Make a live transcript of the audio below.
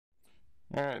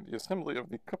Alright, the assembly of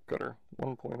the cup cutter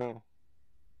 1.0.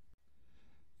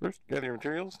 First, gather your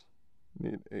materials.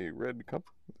 You need a red cup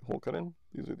with a hole cut in.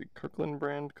 These are the Kirkland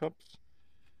brand cups.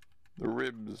 The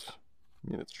ribs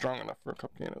mean it's strong enough for a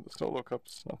cup canner. The solo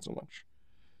cups, not so much.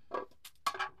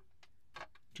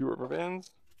 2 rubber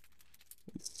bands,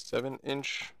 a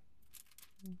 7-inch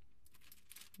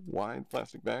wide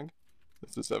plastic bag.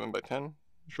 This is 7 by 10.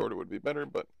 Shorter would be better,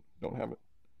 but don't have it.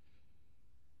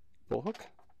 Pull hook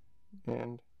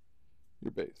and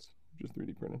your base, which is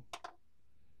 3D printed.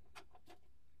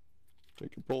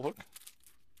 Take your pull hook,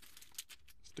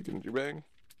 stick it into your bag,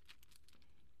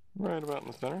 right about in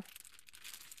the center.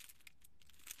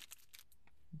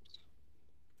 Oops.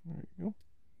 There you go.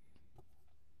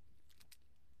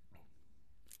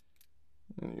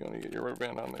 And you want to get your rubber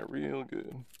band on there real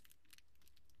good.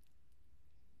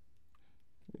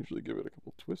 Usually give it a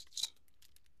couple twists.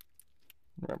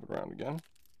 Wrap it around again.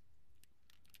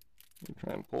 You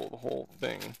try and pull the whole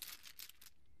thing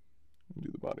and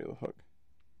do the body of the hook.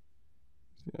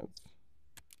 See,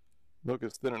 the hook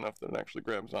is thin enough that it actually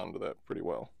grabs onto that pretty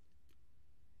well.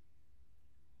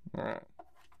 Alright.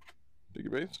 Take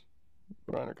your base,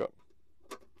 put it on your cup.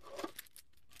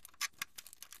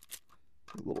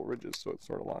 With little ridges so it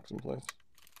sort of locks in place.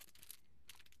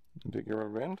 And take your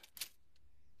rubber band.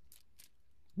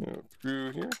 Go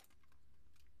through here.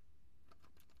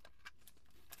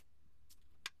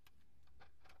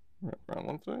 Wrap around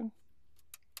one side.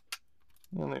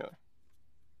 And the other.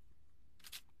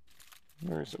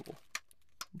 Very simple.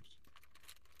 Oops.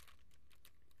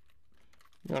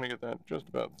 You want to get that just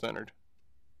about centered.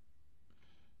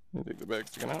 You take the bag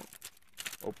sticking out,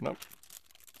 open up,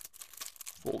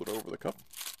 fold it over the cup.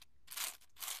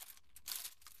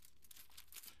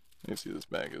 You see this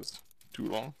bag is too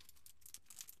long.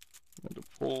 And to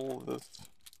pull this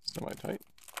semi-tight.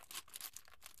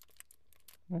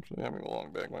 Actually, having a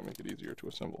long bag might make it easier to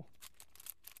assemble.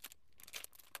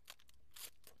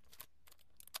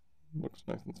 Looks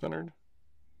nice and centered.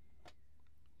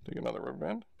 Take another rubber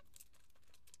band.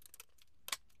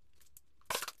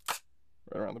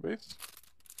 Right around the base.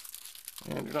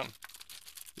 And you're done.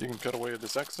 You can cut away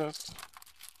this excess.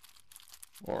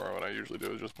 Or what I usually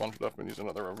do is just bunch it up and use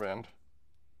another rubber band.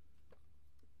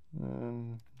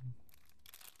 And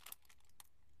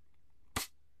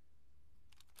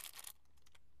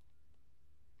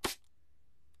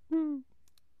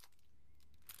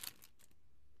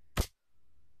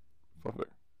fluff it.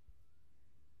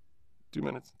 2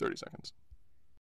 minutes, 30 seconds.